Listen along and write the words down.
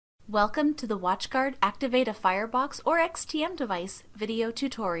Welcome to the WatchGuard Activate a Firebox or XTM device video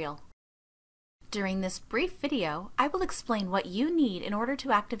tutorial. During this brief video, I will explain what you need in order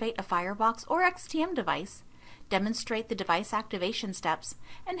to activate a Firebox or XTM device, demonstrate the device activation steps,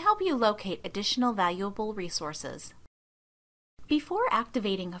 and help you locate additional valuable resources. Before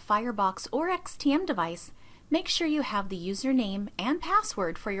activating a Firebox or XTM device, make sure you have the username and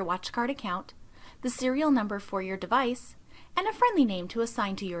password for your WatchGuard account, the serial number for your device, and a friendly name to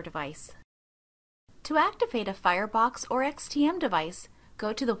assign to your device. To activate a Firebox or XTM device,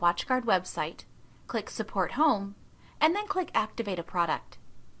 go to the WatchGuard website, click Support Home, and then click Activate a Product.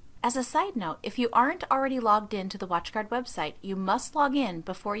 As a side note, if you aren't already logged in to the WatchGuard website, you must log in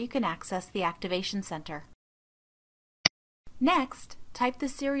before you can access the Activation Center. Next, type the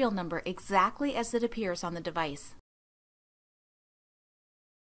serial number exactly as it appears on the device,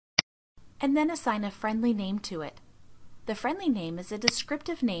 and then assign a friendly name to it. The friendly name is a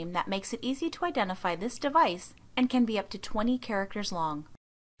descriptive name that makes it easy to identify this device and can be up to 20 characters long.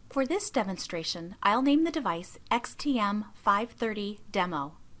 For this demonstration, I'll name the device XTM 530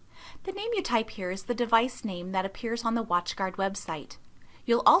 Demo. The name you type here is the device name that appears on the WatchGuard website.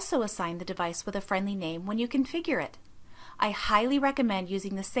 You'll also assign the device with a friendly name when you configure it. I highly recommend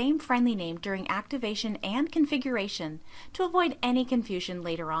using the same friendly name during activation and configuration to avoid any confusion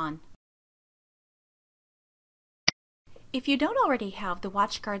later on. If you don't already have the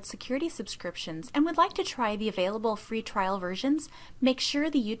WatchGuard security subscriptions and would like to try the available free trial versions, make sure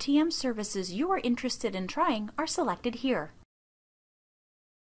the UTM services you are interested in trying are selected here.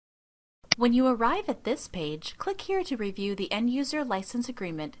 When you arrive at this page, click here to review the End User License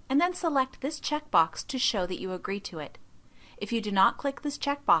Agreement and then select this checkbox to show that you agree to it. If you do not click this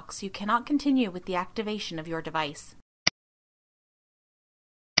checkbox, you cannot continue with the activation of your device.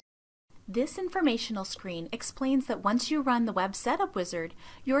 This informational screen explains that once you run the Web Setup Wizard,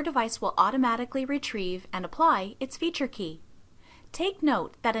 your device will automatically retrieve and apply its feature key. Take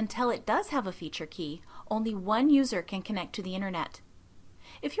note that until it does have a feature key, only one user can connect to the Internet.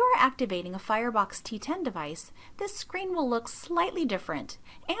 If you are activating a Firebox T10 device, this screen will look slightly different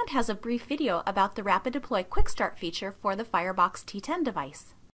and has a brief video about the Rapid Deploy Quick Start feature for the Firebox T10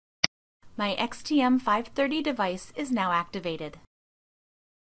 device. My XTM 530 device is now activated.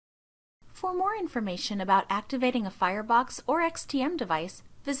 For more information about activating a Firebox or XTM device,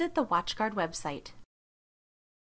 visit the WatchGuard website.